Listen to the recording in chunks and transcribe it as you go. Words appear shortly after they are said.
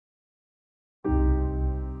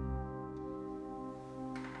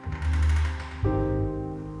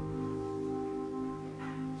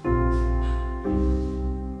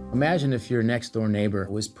Imagine if your next door neighbor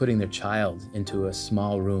was putting their child into a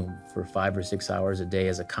small room for 5 or 6 hours a day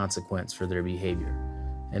as a consequence for their behavior.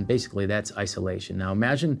 And basically that's isolation. Now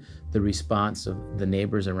imagine the response of the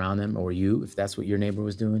neighbors around them, or you, if that's what your neighbor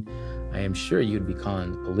was doing. I am sure you'd be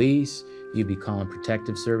calling the police, you'd be calling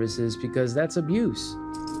protective services, because that's abuse.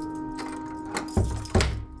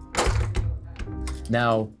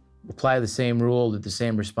 Now, apply the same rule, the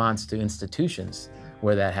same response to institutions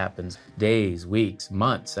where that happens, days, weeks,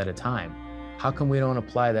 months at a time. How come we don't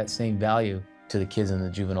apply that same value to the kids in the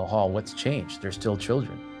juvenile hall? What's changed? They're still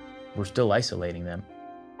children. We're still isolating them.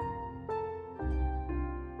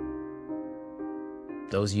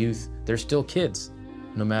 Those youth, they're still kids.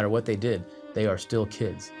 No matter what they did, they are still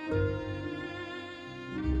kids.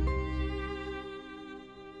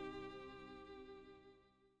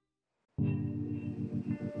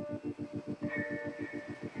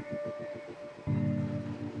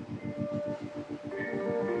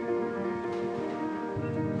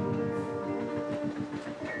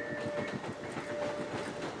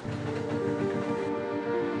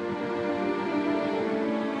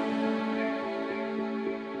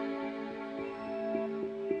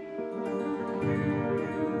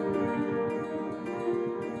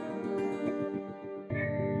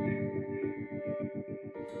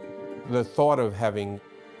 The thought of having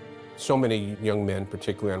so many young men,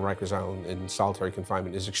 particularly on Rikers Island, in solitary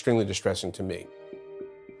confinement is extremely distressing to me.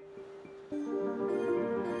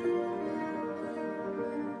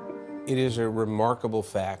 It is a remarkable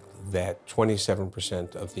fact that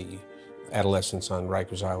 27% of the adolescents on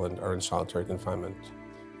Rikers Island are in solitary confinement.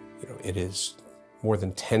 You know, it is more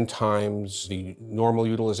than 10 times the normal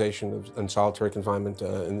utilization of in solitary confinement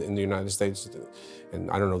in the United States.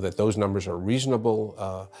 And I don't know that those numbers are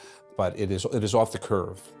reasonable, but it is off the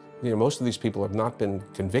curve. You know, most of these people have not been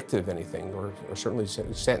convicted of anything or certainly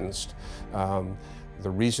sentenced. The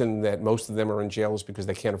reason that most of them are in jail is because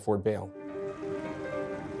they can't afford bail.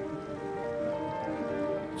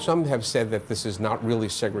 Some have said that this is not really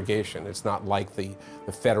segregation. It's not like the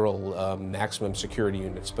federal maximum security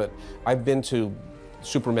units, but I've been to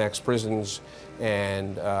supermax prisons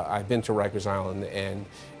and I've been to Rikers Island, and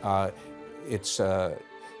it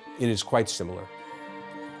is quite similar.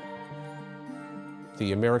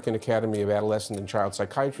 The American Academy of Adolescent and Child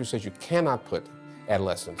Psychiatry says you cannot put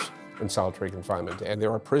adolescents in solitary confinement, and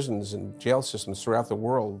there are prisons and jail systems throughout the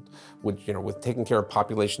world with taking care of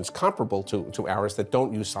populations comparable to ours that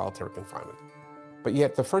don't use solitary confinement. But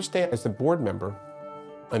yet, the first day as the board member,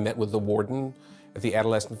 I met with the warden at the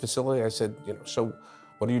adolescent facility. I said, so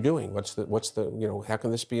what are you doing? How can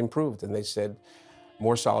this be improved? And they said,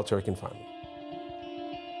 more solitary confinement.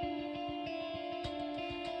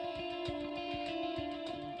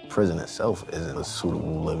 Prison itself isn't a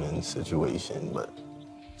suitable living situation, but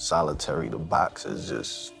solitary, the box, is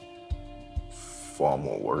just far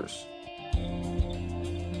more worse.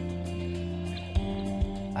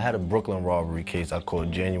 I had a Brooklyn robbery case I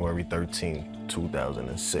called January 13,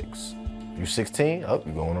 2006. You 16? Oh,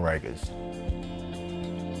 you're going to Rikers.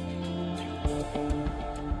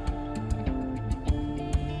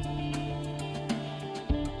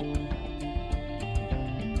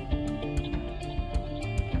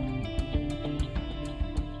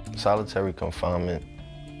 Solitary confinement,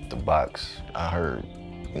 the box, I heard,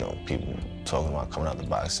 people talking about coming out the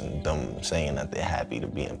box and them saying that they're happy to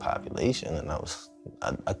be in population, and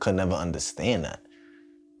I could never understand that.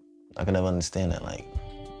 I could never understand that, like,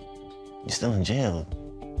 you're still in jail,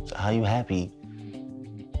 so how you happy?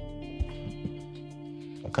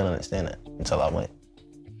 I couldn't understand that until I went.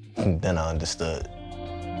 Then I understood.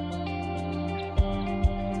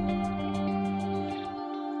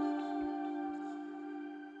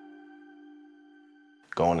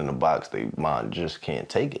 Going in the box, their mind just can't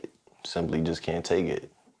take it. Simply just can't take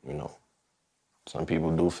it, Some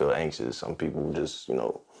people do feel anxious. Some people just,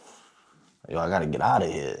 yo, I gotta get out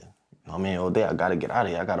of here. All day I gotta get out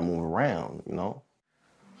of here. I gotta move around,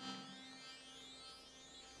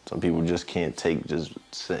 Some people just can't take just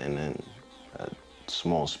sitting in a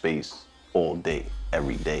small space all day,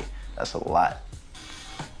 every day. That's a lot.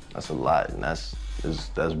 That's a lot, and that's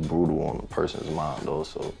brutal on a person's mind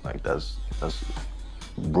also. Like, that's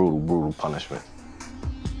brutal punishment.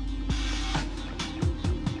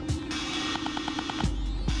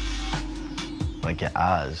 Like, your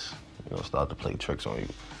eyes, start to play tricks on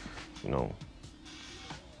you,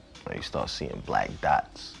 Like, you start seeing black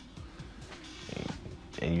dots,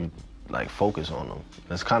 and you, like, focus on them.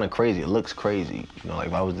 It's kind of crazy. It looks crazy. Like,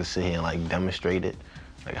 if I was to sit here and, like, demonstrate it,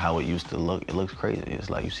 like, how it used to look, it looks crazy. It's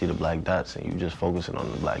like you see the black dots, and you just focusing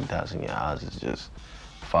on the black dots, and your eyes is just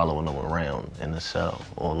following them around in the cell,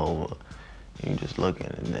 all over. You just looking,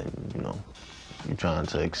 and then, you know, you're trying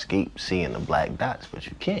to escape seeing the black dots, but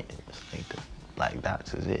you can't. It's like the black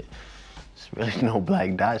dots is it. There's really no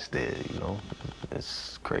black dots there, you know?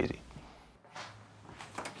 It's crazy.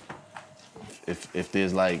 If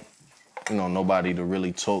there's like, you know, nobody to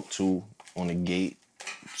really talk to on the gate,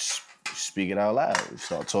 speak it out loud.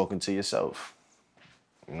 Start talking to yourself.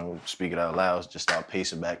 You know, speak it out loud, just start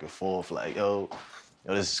pacing back and forth like, yo,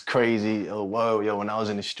 this is crazy. Yo, whoa, yo, when I was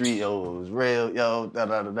in the street, yo, it was real. Yo,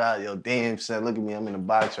 da-da-da-da. Yo, damn, son, look at me, I'm in the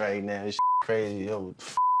box right now. This crazy. Yo,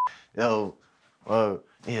 yo, whoa.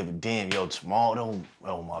 Yeah, but damn, yo, tomorrow,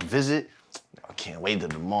 yo, my visit, I can't wait till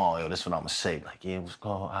tomorrow, yo, that's what I'm gonna say. Like, yeah, what's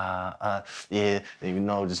going on? Yeah, and, you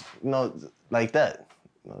know, just, you know, like that.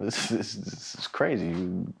 You know, this is crazy.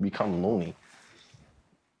 You become loony.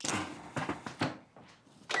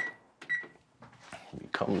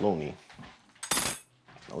 Become loony.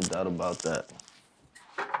 No doubt about that.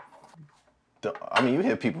 I mean, you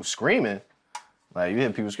hear people screaming. Like, you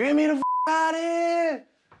hear people screaming, "Get me the f out of here!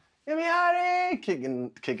 Get me out of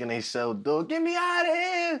here!" Kicking they cell door. "Get me out of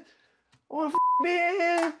here! I wanna be in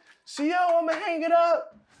here. See yo, I'ma hang it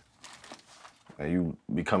up." And you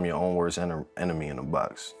become your own worst enemy in a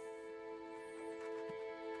box.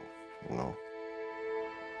 You know?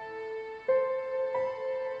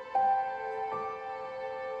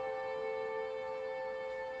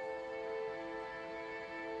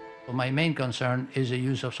 My main concern is the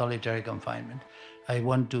use of solitary confinement. I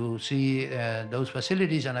want to see those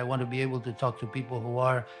facilities, and I want to be able to talk to people who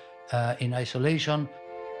are in isolation.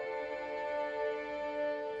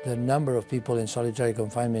 The number of people in solitary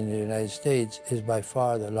confinement in the United States is by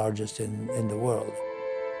far the largest in the world.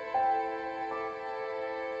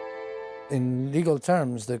 In legal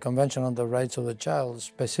terms, the Convention on the Rights of the Child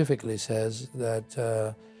specifically says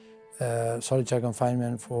that solitary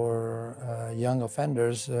confinement for young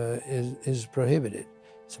offenders is prohibited.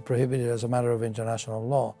 It's prohibited as a matter of international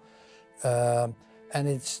law. And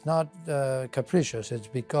it's not capricious. It's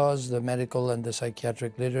because the medical and the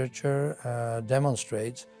psychiatric literature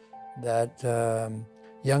demonstrates that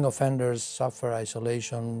young offenders suffer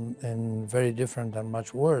isolation in very different and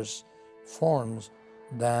much worse forms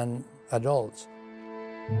than adults.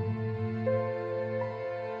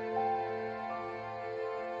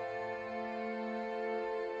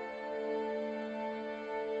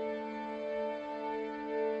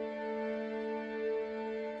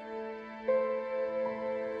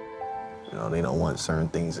 You know, they don't want certain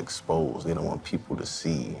things exposed. They don't want people to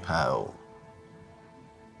see how,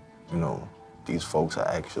 you know, these folks are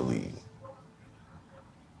actually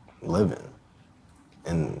living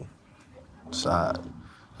inside.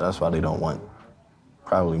 That's why they don't want,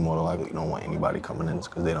 probably more than likely, don't want anybody coming in,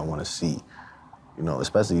 because they don't want to see, you know,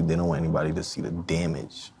 especially they don't want anybody to see the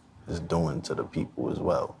damage it's doing to the people as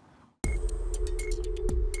well.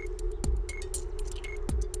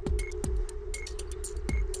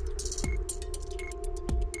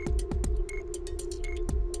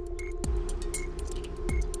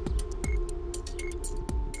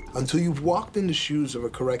 Until you've walked in the shoes of a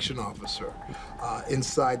correction officer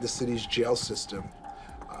inside the city's jail system,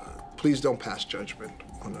 please don't pass judgment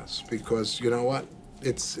on us, because you know what?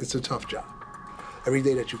 It's a tough job. Every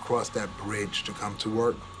day that you cross that bridge to come to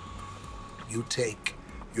work, you take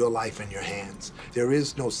your life in your hands. There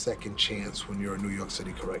is no second chance when you're a New York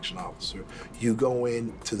City correction officer. You go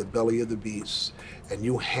into the belly of the beast and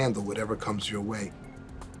you handle whatever comes your way.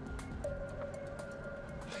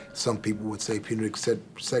 Some people would say punitive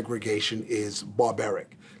segregation is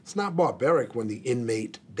barbaric. It's not barbaric when the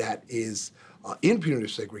inmate that is in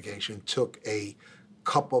punitive segregation took a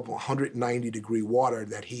cup of 190-degree water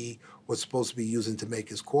that he was supposed to be using to make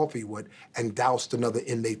his coffee with and doused another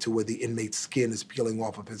inmate to where the inmate's skin is peeling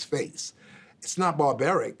off of his face. It's not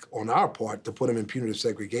barbaric on our part to put him in punitive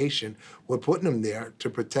segregation. We're putting him there to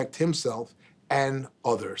protect himself and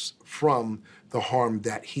others from the harm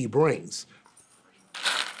that he brings.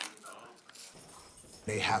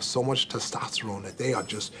 They have so much testosterone that they are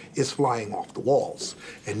just, it's flying off the walls.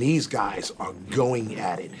 And these guys are going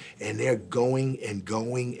at it. And they're going and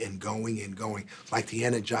going and going and going. Like the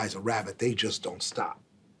Energizer rabbit, they just don't stop.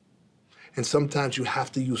 And sometimes you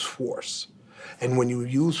have to use force. And when you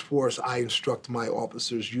use force, I instruct my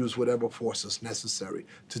officers, use whatever force is necessary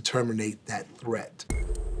to terminate that threat.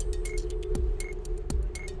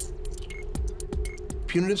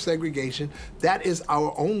 Punitive segregation, that is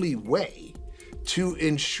our only way to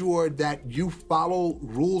ensure that you follow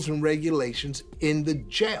rules and regulations in the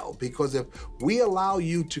jail. Because if we allow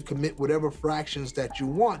you to commit whatever fractions that you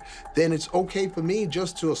want, then it's okay for me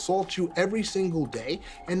just to assault you every single day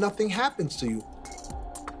and nothing happens to you.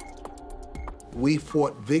 We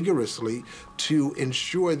fought vigorously to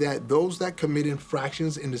ensure that those that commit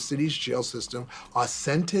infractions in the city's jail system are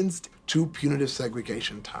sentenced to punitive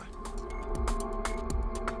segregation time.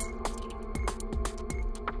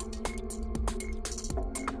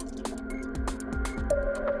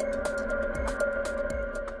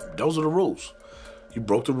 Those are the rules. You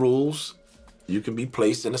broke the rules, you can be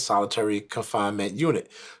placed in a solitary confinement unit.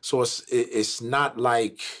 So it's not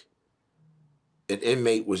like an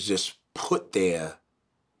inmate was just put there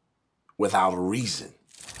without a reason.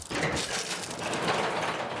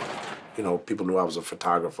 You know, people knew I was a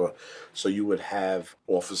photographer, so you would have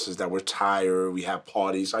officers that were tired, we had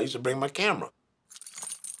parties. I used to bring my camera.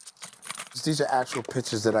 These are actual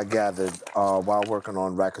pictures that I gathered while working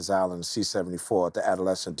on Rikers Island, C-74 at the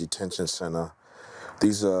Adolescent Detention Center.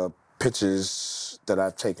 These are pictures that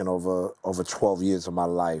I've taken over 12 years of my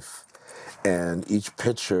life. And each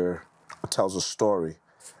picture tells a story.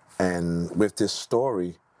 And with this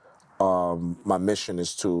story, my mission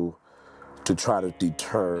is to try to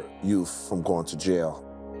deter youth from going to jail.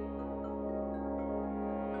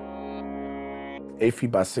 8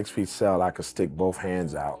 feet by 6 feet cell, I could stick both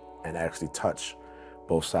hands out and actually touch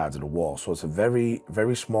both sides of the wall. So it's a very,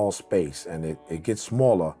 very small space, and it gets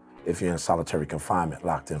smaller if you're in solitary confinement,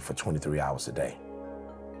 locked in for 23 hours a day.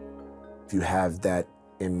 If you have that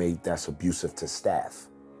inmate that's abusive to staff,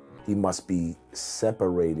 he must be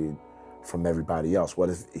separated from everybody else.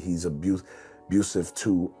 What if he's abusive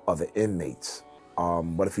to other inmates?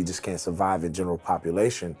 What if he just can't survive in general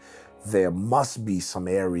population? There must be some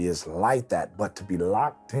areas like that, but to be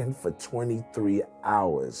locked in for 23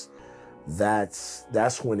 hours, that's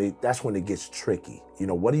when it gets tricky. You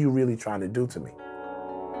know, what are you really trying to do to me?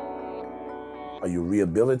 Are you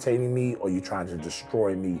rehabilitating me, or are you trying to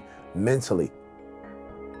destroy me mentally?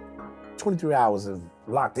 23 hours of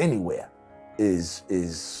locked anywhere is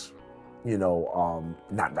you know,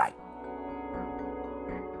 not right.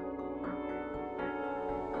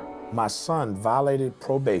 My son violated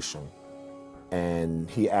probation, and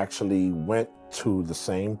he actually went to the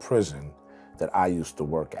same prison that I used to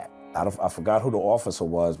work at. I forgot who the officer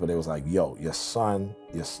was, but it was like, yo, your son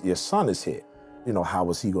is here. You know, how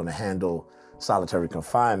was he gonna handle solitary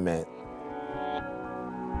confinement?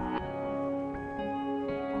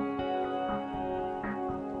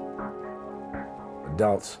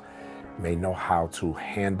 Adults may know how to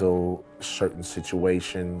handle certain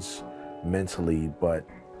situations mentally, but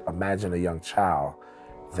imagine a young child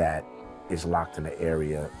that is locked in an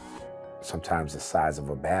area sometimes the size of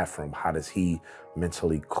a bathroom. How does he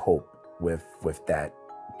mentally cope with that,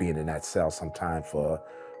 being in that cell sometime for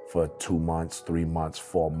 2 months, 3 months,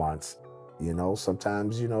 4 months? You know,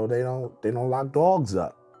 sometimes, you know, they don't lock dogs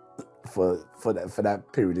up for that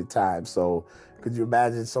period of time. So could you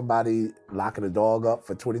imagine somebody locking a dog up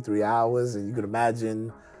for 23 hours? And you could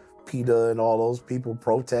imagine PETA and all those people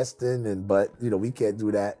protesting, but you know, we can't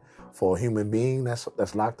do that for a human being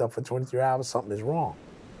that's locked up for 23 hours. Something is wrong.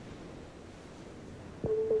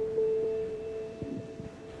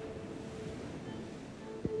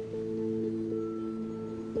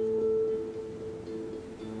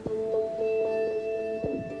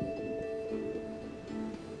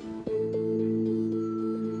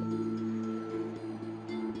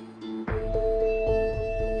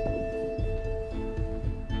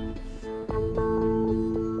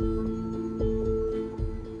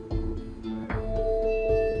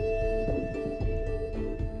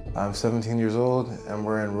 I'm 17 years old, and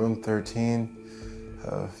we're in room 13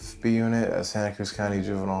 of B unit at Santa Cruz County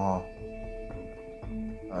Juvenile Hall.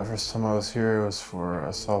 The first time I was here was for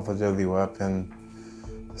assault with a deadly weapon.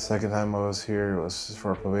 The second time I was here was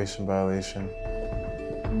for a probation violation.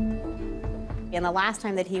 And the last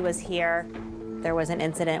time that he was here, there was an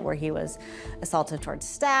incident where he was assaulted towards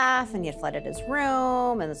staff, and he had flooded his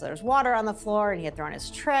room, and so there's water on the floor, and he had thrown his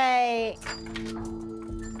tray.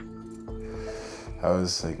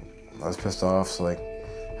 I was pissed off, so I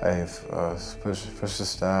pushed the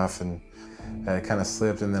staff, and I kind of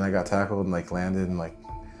slipped, and then I got tackled and landed, and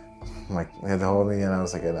they had to hold me, and I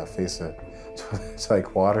was in that face to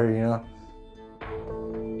water, you know.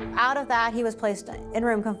 Out of that, he was placed in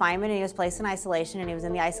room confinement, and he was placed in isolation, and he was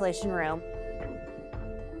in the isolation room.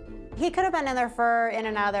 He could have been in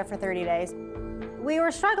and out of there for 30 days. We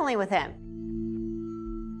were struggling with him.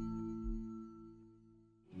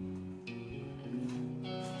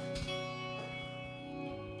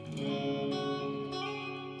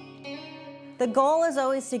 The goal is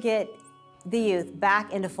always to get the youth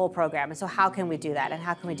back into full program, and so how can we do that, and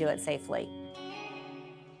how can we do it safely?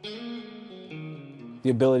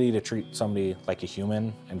 The ability to treat somebody like a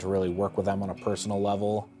human and to really work with them on a personal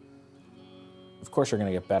level. Of course, you're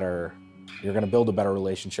going to get better You're going to build a better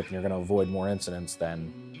relationship and you're going to avoid more incidents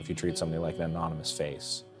than if you treat somebody like an anonymous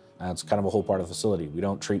face. And that's kind of a whole part of the facility. We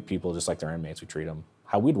don't treat people just like they're inmates. We treat them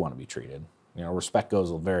how we'd want to be treated. You know, respect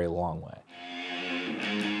goes a very long way.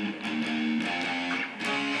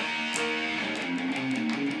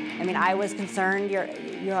 I mean, I was concerned.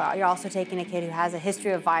 You're also taking a kid who has a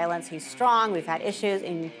history of violence. He's strong. We've had issues,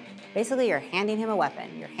 and basically, you're handing him a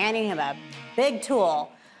weapon. You're handing him a big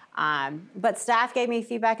tool. But staff gave me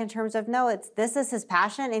feedback in terms of no, this is his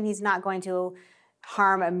passion, and he's not going to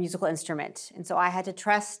harm a musical instrument. And so I had to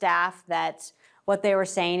trust staff that what they were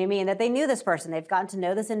saying to me, and that they knew this person. They've gotten to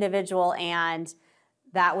know this individual, and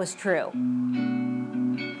that was true.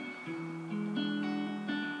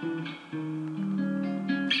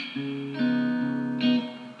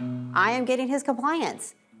 I am getting his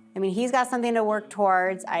compliance. I mean, he's got something to work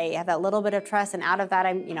towards. I have that little bit of trust, and out of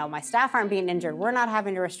that, my staff aren't being injured. We're not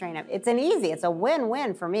having to restrain him. It's a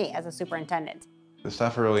win-win for me as a superintendent. The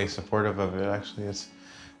staff are really supportive of it, actually.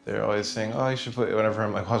 They're always saying, oh, you should play, whenever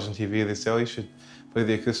I'm watching TV, they say, oh, you should play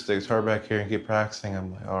the acoustic guitar back here and keep practicing.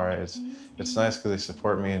 I'm like, all right, it's nice because they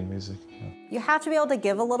support me in music. You have to be able to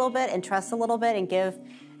give a little bit and trust a little bit and give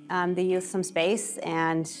the youth some space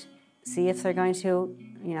and see if they're going to,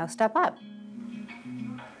 step up.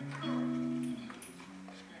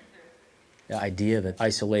 The idea that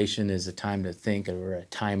isolation is a time to think or a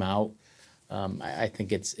timeout, I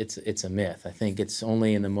think it's a myth. I think it's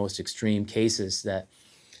only in the most extreme cases that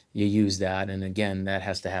you use that, and again, that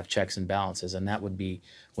has to have checks and balances, and that would be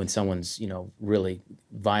when someone's really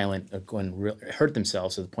violent or going to hurt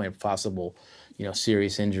themselves to the point of possible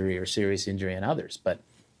serious injury or serious injury in others. But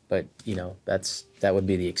that would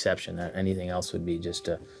be the exception. Anything else would be just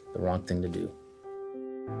the wrong thing to do.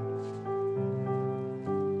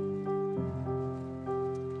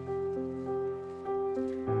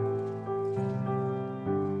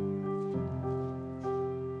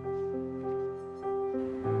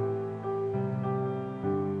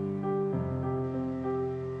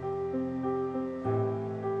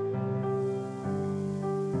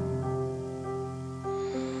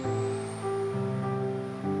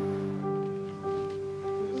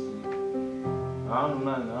 I don't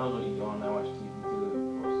know nothing. I don't know what you doing. I watch TV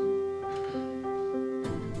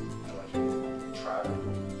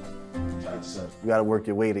too. You gotta work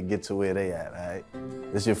your way to get to where they at, all right?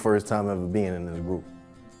 This is your first time ever being in this group.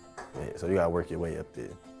 Yeah, so you gotta work your way up there,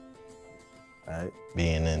 all right?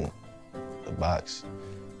 Being in the box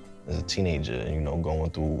as a teenager and,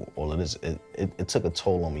 going through all of this, it took a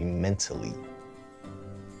toll on me mentally.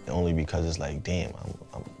 Only because it's like, damn,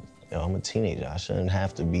 I'm a teenager. I shouldn't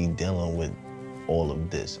have to be dealing with all of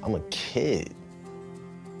this. I'm a kid.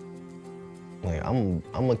 Like, I'm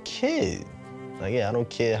a kid. Like, yeah, I don't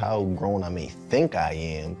care how grown I may think I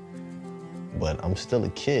am, but I'm still a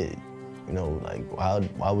kid. Like,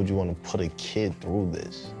 why would you want to put a kid through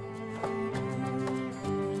this?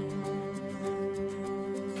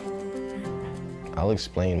 I'll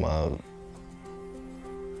explain my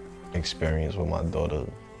experience with my daughter,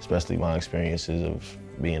 especially my experiences of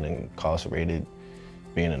being incarcerated,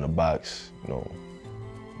 being in a box,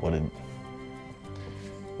 what it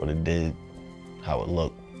did, how it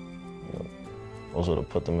looked, also to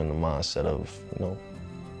put them in the mindset of,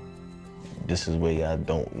 this is where y'all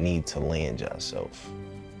don't need to land yourself.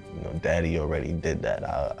 Daddy already did that.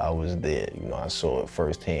 I was there, I saw it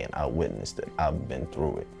firsthand. I witnessed it. I've been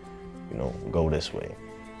through it. Go this way.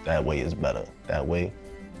 That way is better. That way,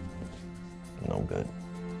 no good.